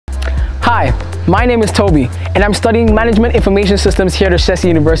Hi, my name is Toby, and I'm studying Management Information Systems here at Ashesi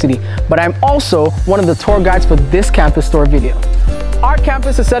University, but I'm also one of the tour guides for this campus tour video. Our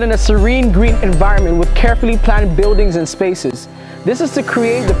campus is set in a serene green environment with carefully planned buildings and spaces. This is to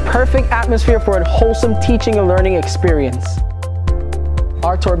create the perfect atmosphere for a wholesome teaching and learning experience.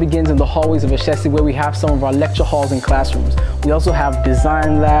 Our tour begins in the hallways of Ashesi, where we have some of our lecture halls and classrooms. We also have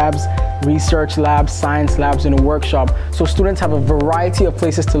design labs, research labs, science labs, and a workshop, so students have a variety of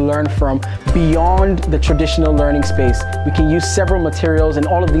places to learn from beyond the traditional learning space. We can use several materials in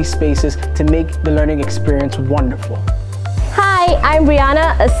all of these spaces to make the learning experience wonderful. Hi, I'm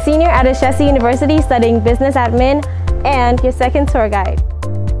Breanna, a senior at Ashesi University studying business admin and your second tour guide.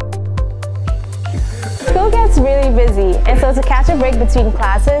 School gets really busy, and so to catch a break between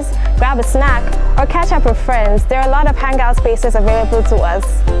classes, grab a snack, or catch up with friends, there are a lot of hangout spaces available to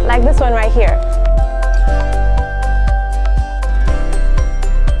us, like this one right here.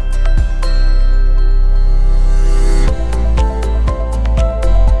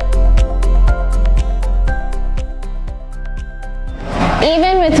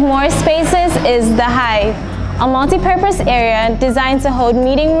 Even with more spaces is the Hive, a multi-purpose area designed to hold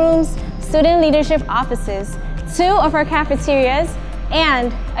meeting rooms, student leadership offices, 2 of our cafeterias,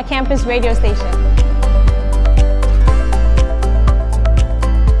 and a campus radio station.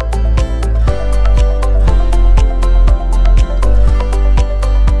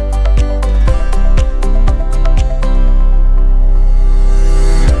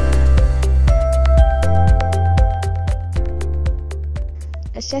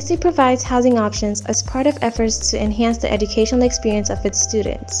 Ashesi provides housing options as part of efforts to enhance the educational experience of its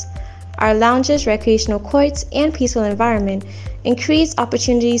students. Our lounges, recreational courts, and peaceful environment increase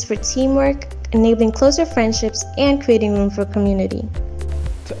opportunities for teamwork, enabling closer friendships and creating room for community.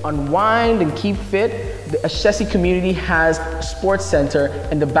 To unwind and keep fit, the Ashesi community has a sports center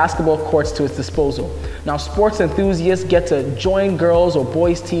and the basketball courts to its disposal. Now, sports enthusiasts get to join girls or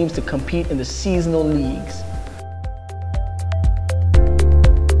boys teams to compete in the seasonal leagues.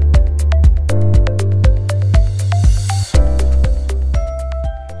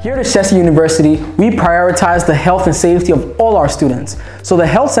 Here at Ashesi University, we prioritize the health and safety of all our students. So the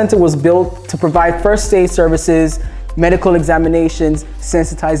health center was built to provide first aid services, medical examinations,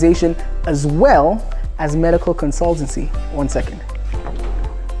 sensitization, as well as medical consultancy. 1 second.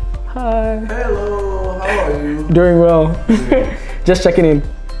 Hi. Hello, how are you? Doing well. Just checking in.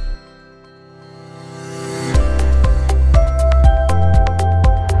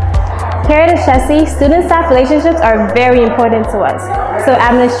 Here at Ashesi, student-staff relationships are very important to us. So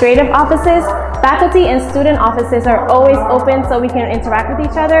administrative offices, faculty and student offices are always open so we can interact with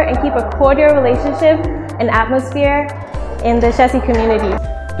each other and keep a cordial relationship and atmosphere in the Ashesi community.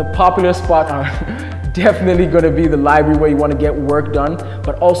 The popular spots are definitely going to be the library where you want to get work done,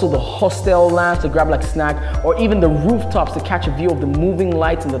 but also the hostel lounge to grab like a snack, or even the rooftops to catch a view of the moving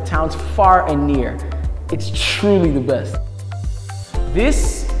lights in the towns far and near. It's truly the best.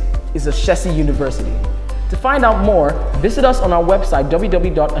 This is Ashesi University. To find out more, visit us on our website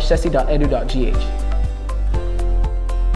www.ashesi.edu.gh.